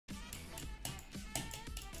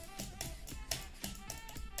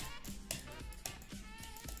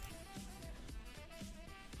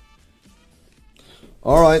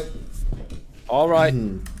Alright. Alright.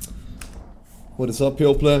 What is up,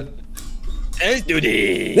 people? Let's do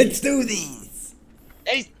this! Let's do this!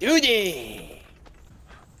 Let's do this!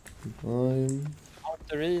 I'm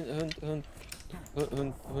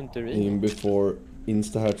Hunterin. in before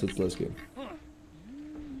insta-hatchet, let's go.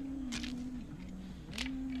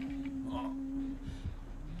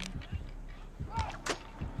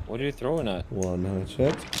 What are you throwing at? 1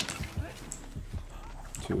 hatchet.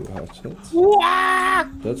 2 hatchets.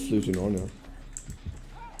 That's fluting on now.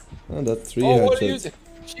 And that's 3 what are you hatchets.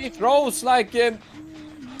 She throws like oh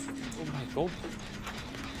my god.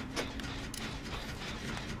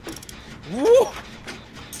 Woo!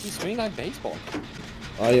 You swing like baseball.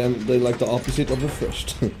 They're like the opposite of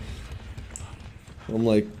refreshed.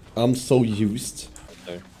 I'm so used.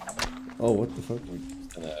 Okay. Oh, what the fuck?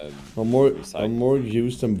 I'm Recycle. more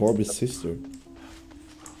used than Barbie's sister.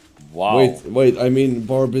 Wow. Wait, I mean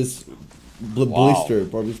Barbie's blister.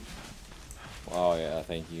 Barbie's. Wow, yeah,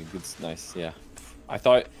 thank you. Good, nice, yeah. I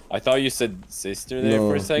thought you said sister there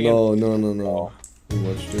for a second. No. Oh. You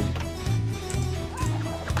watched it.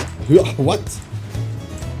 What?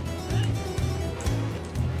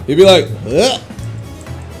 He'd be like, ugh.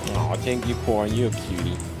 Oh, thank you, Corn. You're a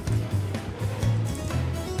cutie.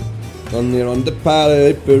 Running on the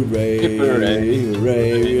pallet parade, running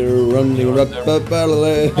up the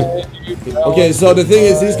pallet. Okay, so the thing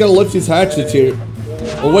is, he's gonna lift his hatchet here.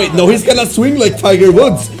 Oh wait, no, he's gonna swing like Tiger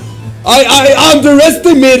Woods. I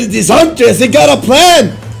underestimated this huntress. He got a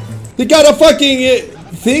plan. He got a fucking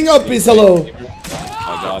thing up his hello. Oh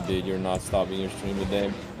my god, dude, you're not stopping your stream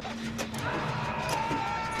today.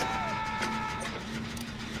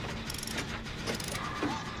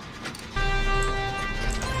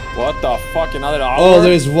 What the fuck, another hour? Oh,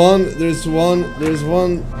 there's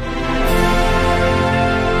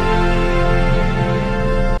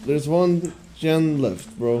one gen left,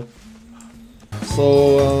 bro.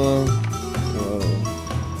 So,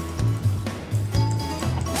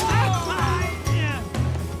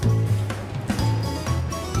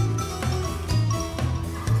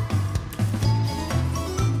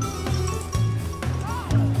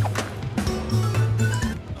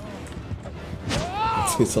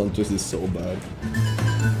 this huntress is so bad.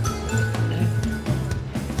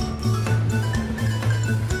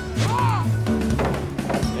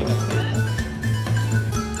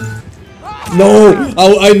 No!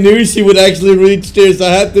 I knew she would actually reach there, so I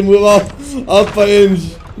had to move up an inch.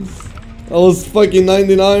 I was fucking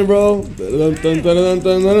 99, bro.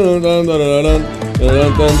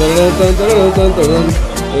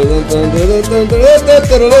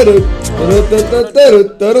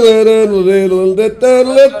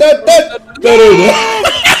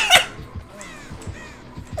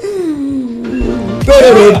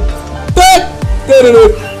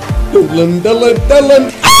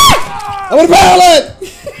 I want a pallet!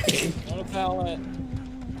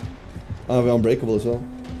 I have unbreakable as well.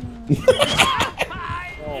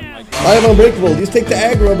 Oh my god. I have unbreakable. Just take the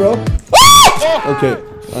aggro, bro. Okay,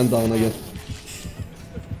 I'm down again.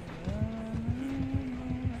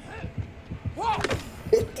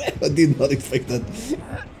 I did not expect that.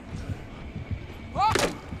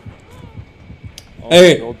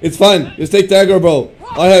 Hey, it's fine. Just take the aggro, bro.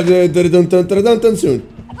 I have the dun soon.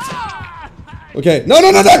 Okay. No,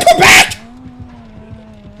 come back!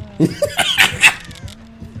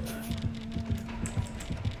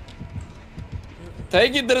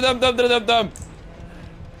 Take it, dum.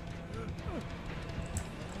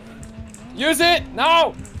 Use it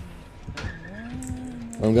now.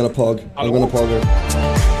 I'm gonna pog. I'm gonna pog her.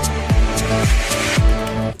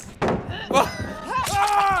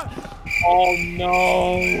 Oh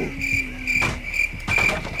no!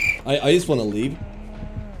 I just wanna leave.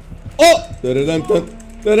 Oh!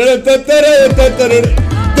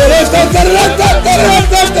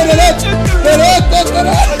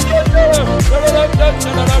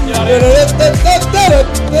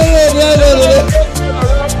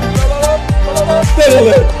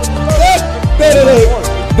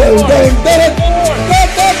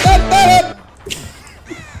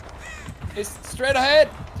 It's straight ahead,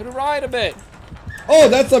 to the right a bit. Oh,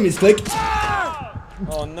 that's a mistake.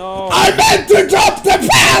 Oh no! I meant to drop the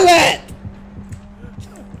pallet!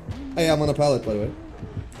 Hey, I'm on a pallet, by the way.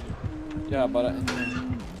 Yeah, but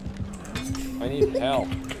I need help.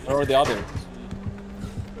 Where are the others?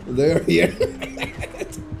 They're here.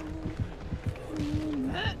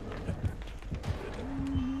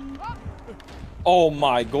 Oh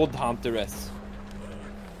my god, Hunteress.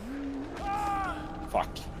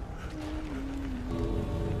 Fuck.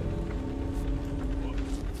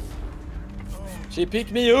 She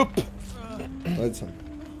picked me up. Oh, it's fine.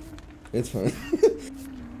 It's fine.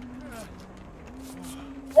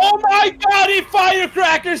 bloody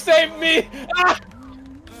firecracker saved me! Ah!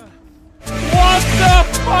 What the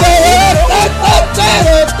fuck?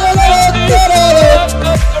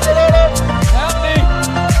 Help me!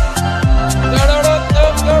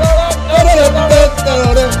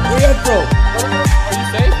 Where you at, bro? Are you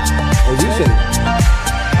safe? Are you safe?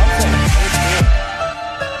 I'm safe.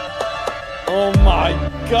 Oh my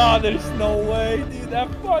god, there's no way, dude. That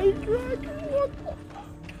firecracker.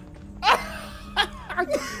 What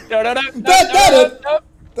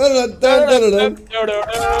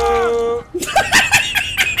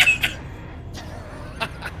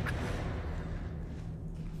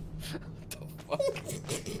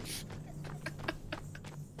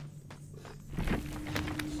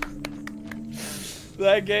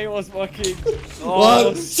That game was fucking.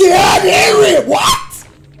 What? CowsIAM! What?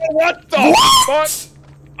 What the What? fuck?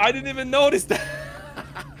 I didn't even notice that.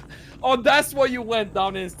 Oh, that's why you went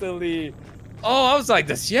down instantly. Oh, I was like,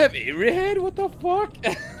 does she have Avery head? What the fuck?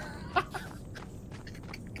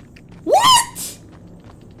 What?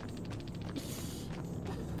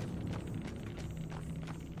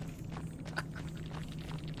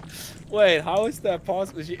 Wait, how is that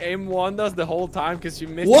possible? She M1'd us the whole time because she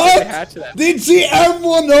missed What? the hatch that. Did she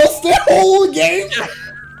M1 us the whole game?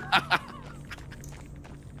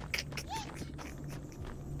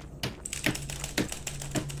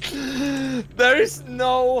 There is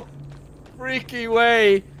no freaky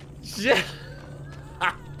way. Shit.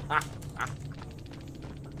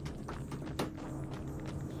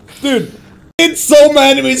 Dude, I did so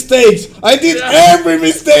many mistakes. I did every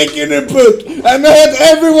mistake in the book, and I had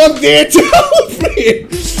everyone there to help me.